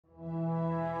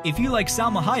If you like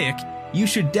Salma Hayek, you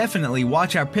should definitely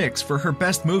watch our picks for her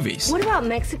best movies. What about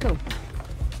Mexico?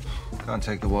 Can't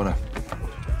take the water.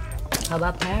 How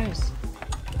about Paris?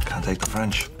 Can't take the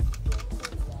French.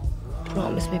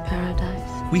 Promise me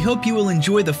paradise. We hope you will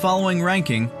enjoy the following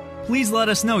ranking. Please let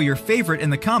us know your favorite in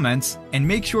the comments, and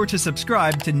make sure to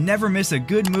subscribe to never miss a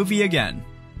good movie again.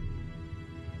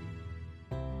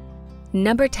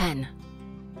 Number 10.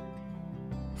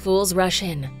 Fools Rush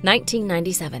In,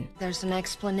 1997. There's an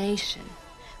explanation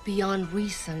beyond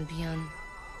reason, beyond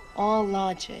all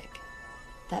logic,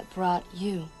 that brought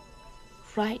you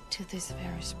right to this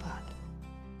very spot.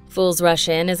 Fools Rush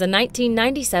In is a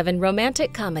 1997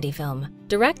 romantic comedy film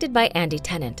directed by Andy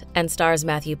Tennant and stars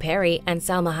Matthew Perry and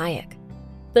Salma Hayek.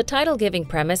 The title-giving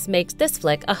premise makes this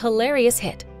flick a hilarious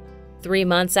hit. 3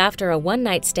 months after a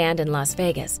one-night stand in Las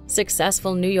Vegas,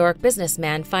 successful New York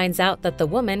businessman finds out that the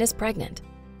woman is pregnant.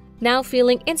 Now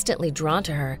feeling instantly drawn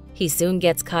to her, he soon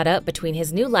gets caught up between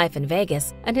his new life in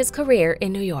Vegas and his career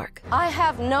in New York. I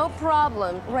have no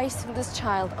problem raising this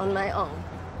child on my own.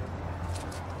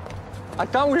 I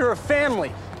thought we were a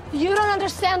family. You don't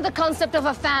understand the concept of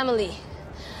a family.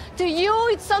 To you,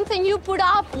 it's something you put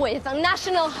up with on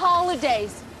national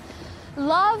holidays.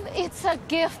 Love, it's a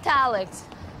gift, Alex,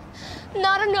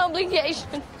 not an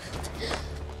obligation.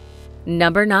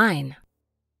 Number 9.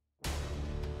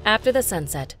 After the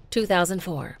Sunset,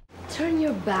 2004. Turn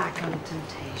your back on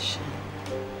temptation.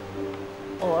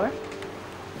 Or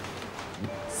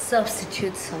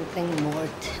substitute something more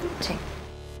tempting.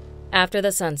 After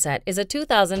the Sunset is a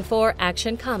 2004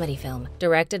 action comedy film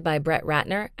directed by Brett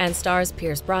Ratner and stars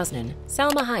Pierce Brosnan,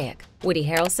 Salma Hayek, Woody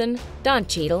Harrelson, Don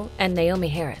Cheadle, and Naomi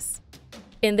Harris.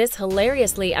 In this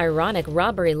hilariously ironic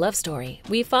robbery love story,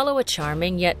 we follow a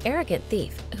charming yet arrogant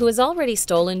thief who has already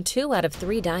stolen 2 out of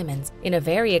 3 diamonds in a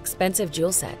very expensive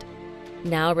jewel set.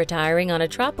 Now retiring on a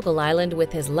tropical island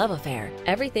with his love affair,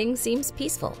 everything seems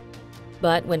peaceful.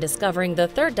 But when discovering the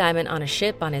 3rd diamond on a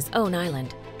ship on his own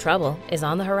island, trouble is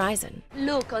on the horizon.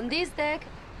 Look, on this deck,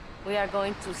 we are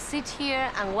going to sit here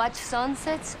and watch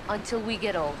sunsets until we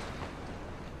get old.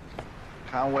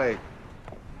 Can't wait.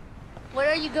 Where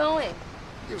are you going?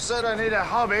 You said I need a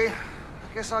hobby.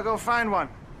 I guess I'll go find one.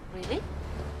 Really?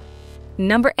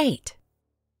 Number 8.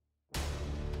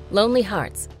 Lonely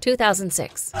Hearts,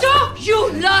 2006. Do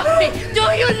you love me? Do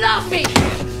you love me?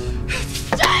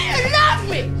 Do you love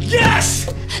me?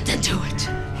 Yes! Then do it.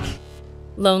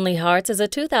 Lonely Hearts is a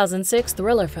 2006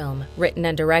 thriller film written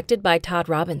and directed by Todd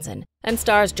Robinson and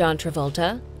stars John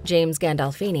Travolta, James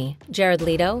Gandolfini, Jared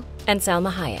Leto, and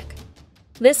Salma Hayek.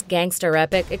 This gangster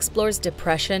epic explores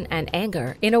depression and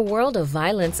anger in a world of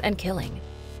violence and killing.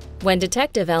 When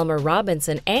Detective Elmer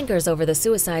Robinson angers over the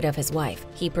suicide of his wife,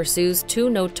 he pursues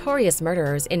 2 notorious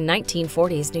murderers in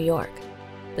 1940s New York.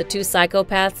 The 2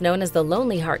 psychopaths known as the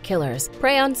Lonely Heart Killers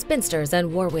prey on spinsters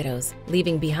and war widows,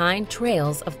 leaving behind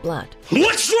trails of blood.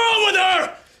 What's wrong with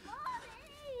her?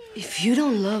 If you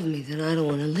don't love me, then I don't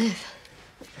want to live.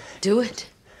 Do it.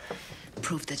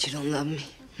 Prove that you don't love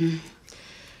me.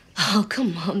 Oh,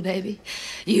 come on, baby.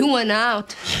 You went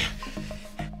out.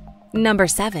 Number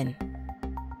 7.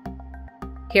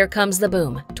 Here Comes the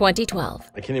Boom,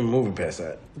 2012. I can't even move past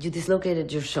that. You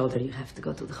dislocated your shoulder. You have to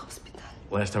go to the hospital.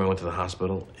 Last time I went to the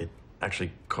hospital, it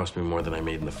actually cost me more than I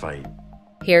made in the fight.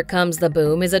 Here Comes the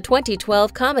Boom is a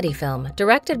 2012 comedy film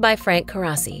directed by Frank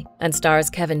Carrassi and stars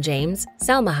Kevin James,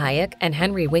 Salma Hayek, and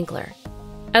Henry Winkler.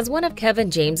 As one of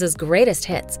Kevin James's greatest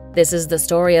hits, this is the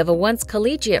story of a once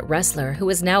collegiate wrestler who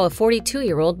is now a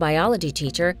 42-year-old biology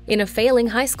teacher in a failing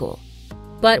high school.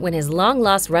 But when his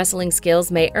long-lost wrestling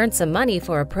skills may earn some money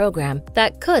for a program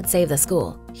that could save the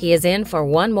school, he is in for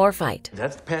one more fight.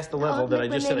 That's past the level that I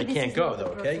just said I can't go,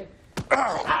 though, okay?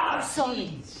 I'm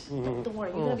sorry. Don't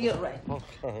worry, you're gonna be all right.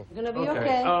 You're gonna be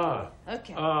okay.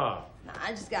 Okay. Now I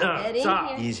just gotta get in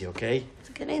here. Easy, okay? Let's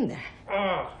get in there.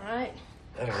 All right.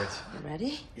 That hurts. You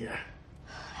ready? Yeah.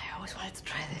 I always wanted to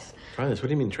try this. Try this? What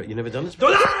do you mean try? You never done this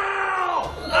before?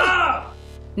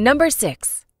 Number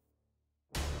 6.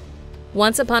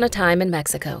 Once Upon a Time in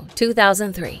Mexico,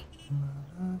 2003.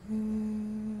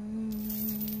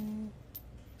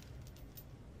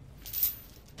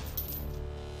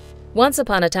 Once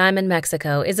Upon a Time in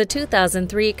Mexico is a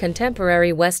 2003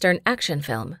 contemporary Western action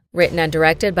film, written and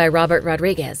directed by Robert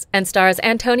Rodriguez and stars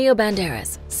Antonio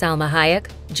Banderas, Salma Hayek,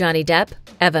 Johnny Depp,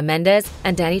 Eva Mendes,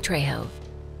 and Danny Trejo.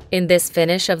 In this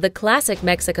finish of the classic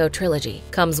Mexico trilogy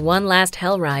comes one last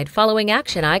hell ride following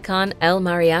action icon El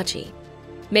Mariachi.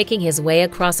 Making his way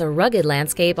across a rugged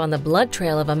landscape on the blood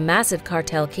trail of a massive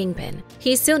cartel kingpin,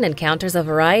 he soon encounters a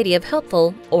variety of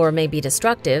helpful, or maybe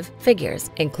destructive, figures,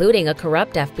 including a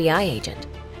corrupt FBI agent.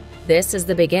 This is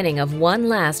the beginning of one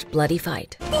last bloody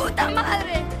fight. ¡Puta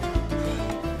madre!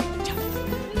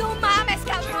 ¡No mames,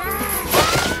 cabrón!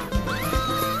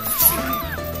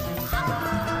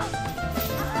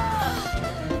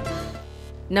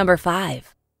 Number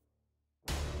 5.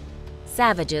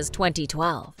 Savages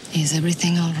 2012. Is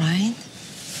everything all right?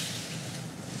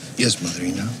 Yes,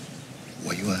 Motherina.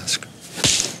 Why you ask?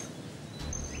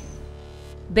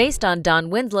 Based on Don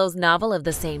Winslow's novel of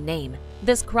the same name,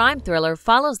 this crime thriller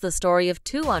follows the story of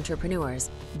two entrepreneurs,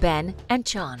 Ben and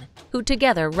Sean, who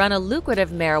together run a lucrative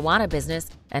marijuana business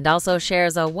and also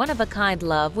shares a one-of-a-kind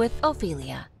love with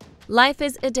Ophelia. Life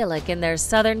is idyllic in their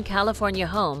Southern California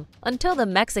home until the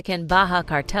Mexican Baja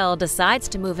cartel decides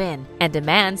to move in and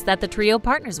demands that the trio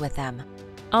partners with them.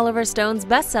 Oliver Stone's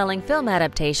best-selling film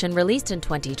adaptation released in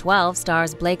 2012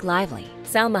 stars Blake Lively,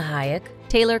 Salma Hayek,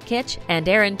 Taylor Kitsch, and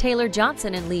Aaron Taylor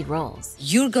Johnson in lead roles.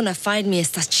 You're gonna find me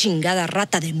esta chingada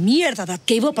rata de mierda that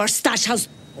gave up our stash house,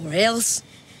 or else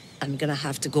I'm gonna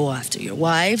have to go after your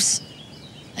wives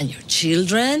and your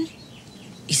children.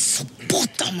 Y su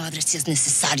puta madre si es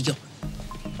necesario.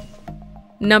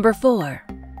 Number 4.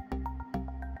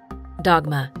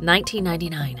 Dogma,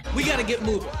 1999. We gotta get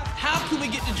moving. How can we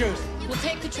get to Jersey? We'll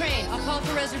take the train. I'll call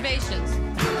for reservations.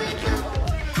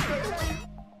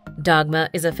 Dogma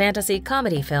is a fantasy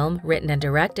comedy film written and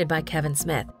directed by Kevin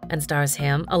Smith and stars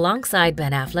him alongside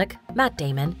Ben Affleck, Matt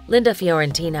Damon, Linda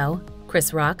Fiorentino,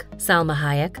 Chris Rock, Salma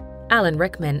Hayek, Alan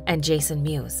Rickman, and Jason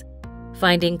Mewes.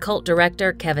 Finding cult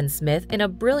director Kevin Smith in a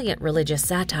brilliant religious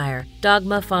satire,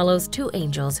 Dogma follows two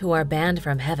angels who are banned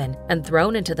from heaven and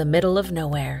thrown into the middle of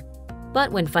nowhere.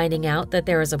 But when finding out that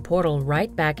there is a portal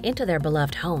right back into their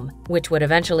beloved home, which would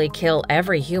eventually kill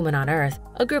every human on Earth,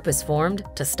 a group is formed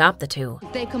to stop the two.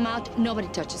 If they come out, nobody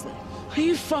touches them. Are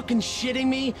you fucking shitting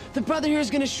me? The brother here is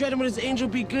gonna shred him with his Angel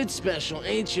Be Good special,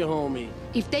 ain't you, homie?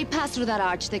 If they pass through that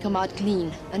arch, they come out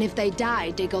clean. And if they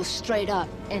die, they go straight up.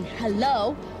 And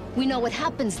hello? We know what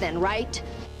happens then, right?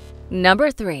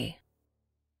 Number 3.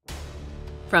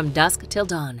 From Dusk Till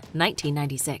Dawn,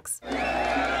 1996.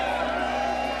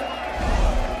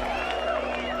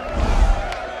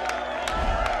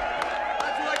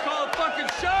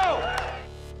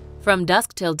 From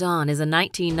Dusk Till Dawn is a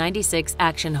 1996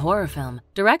 action horror film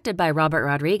directed by Robert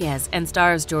Rodriguez and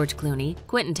stars George Clooney,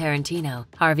 Quentin Tarantino,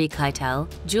 Harvey Keitel,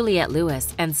 Juliette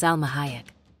Lewis, and Salma Hayek.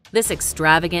 This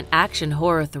extravagant action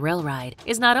horror thrill ride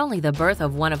is not only the birth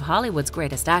of one of Hollywood's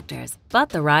greatest actors, but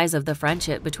the rise of the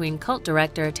friendship between cult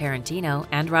director Tarantino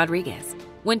and Rodriguez.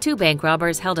 When two bank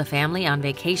robbers held a family on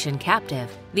vacation captive,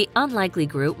 the unlikely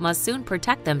group must soon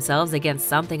protect themselves against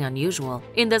something unusual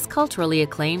in this culturally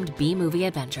acclaimed B-movie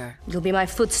adventure. You'll be my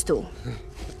footstool.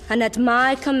 And at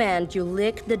my command, you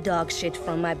lick the dog shit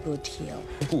from my boot heel.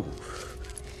 Ooh.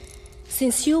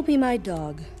 Since you'll be my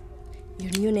dog,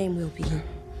 your new name will be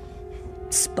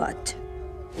Spud.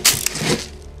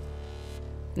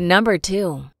 Number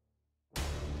 2.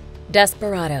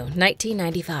 Desperado,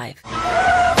 1995.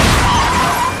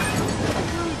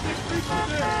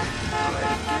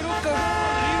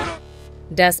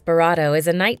 Desperado is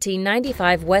a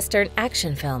 1995 Western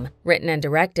action film written and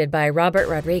directed by Robert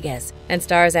Rodriguez and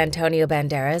stars Antonio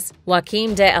Banderas,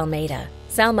 Joaquim de Almeida,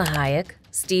 Salma Hayek,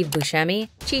 Steve Buscemi,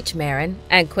 Cheech Marin,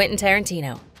 and Quentin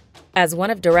Tarantino. As one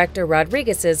of director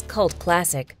Rodriguez's cult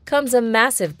classic comes a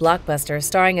massive blockbuster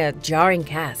starring a jarring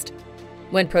cast.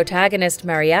 When protagonist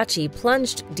Mariachi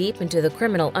plunged deep into the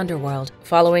criminal underworld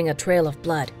following a trail of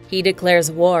blood, he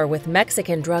declares war with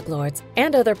Mexican drug lords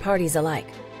and other parties alike.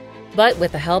 But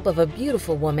with the help of a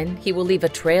beautiful woman, he will leave a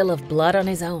trail of blood on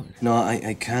his own. No,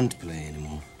 I can't play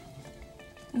anymore.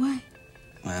 Why?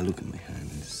 Well, look at my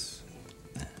hands.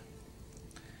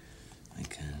 I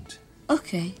can't.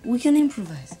 Okay, we can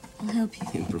improvise. I'll help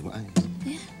you. Improvise?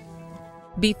 Yeah.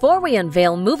 Before we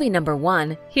unveil movie number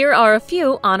 1, here are a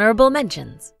few honorable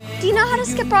mentions. Do you know how to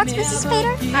skip rocks, Mrs.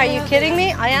 Spader? Are you kidding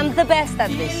me? I am the best at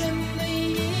this.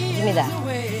 Give me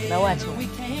that. Now watch me.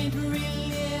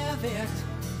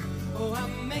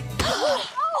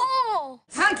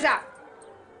 Hands up!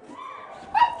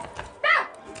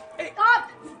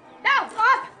 Stop! No!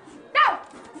 Stop! No!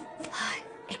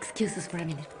 Excuse us for a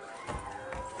minute.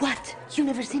 What? You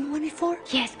never seen one before?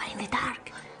 Yes, but in the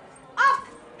dark. Up!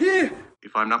 Here!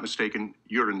 If I'm not mistaken,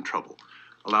 you're in trouble.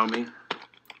 Allow me.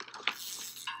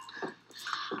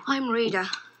 I'm Rita,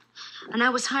 and I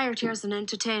was hired here as an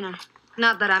entertainer.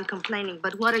 Not that I'm complaining,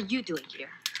 but what are you doing here?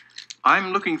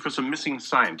 I'm looking for some missing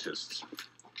scientists.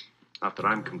 Not that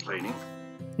I'm complaining.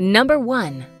 Number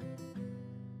 1.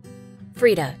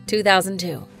 Frida,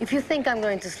 2002. If you think I'm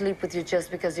going to sleep with you just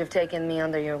because you've taken me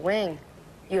under your wing,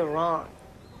 you're wrong.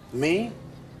 Me?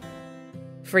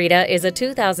 Frida is a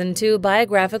 2002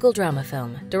 biographical drama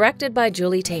film directed by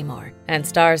Julie Taymor and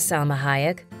stars Salma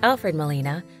Hayek, Alfred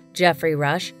Molina, Jeffrey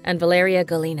Rush, and Valeria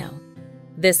Golino.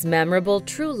 This memorable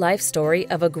true life story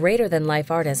of a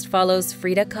greater-than-life artist follows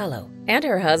Frida Kahlo and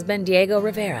her husband Diego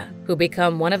Rivera, who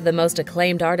become one of the most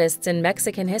acclaimed artists in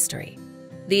Mexican history.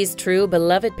 These true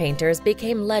beloved painters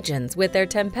became legends with their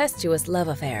tempestuous love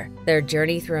affair, their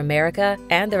journey through America,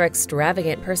 and their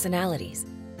extravagant personalities.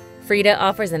 Frida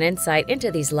offers an insight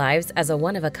into these lives as a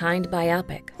one-of-a-kind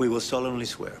biopic. We will solemnly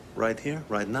swear, right here,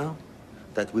 right now,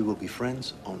 that we will be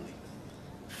friends only.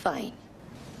 Fine.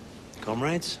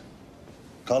 Comrades,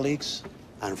 colleagues,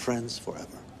 and friends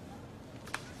forever.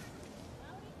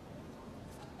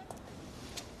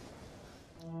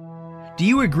 Do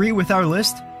you agree with our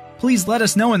list? Please let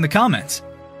us know in the comments.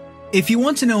 If you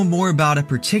want to know more about a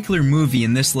particular movie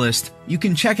in this list, you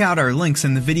can check out our links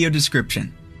in the video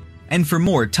description. And for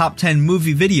more top 10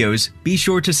 movie videos, be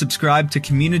sure to subscribe to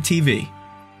communiTV.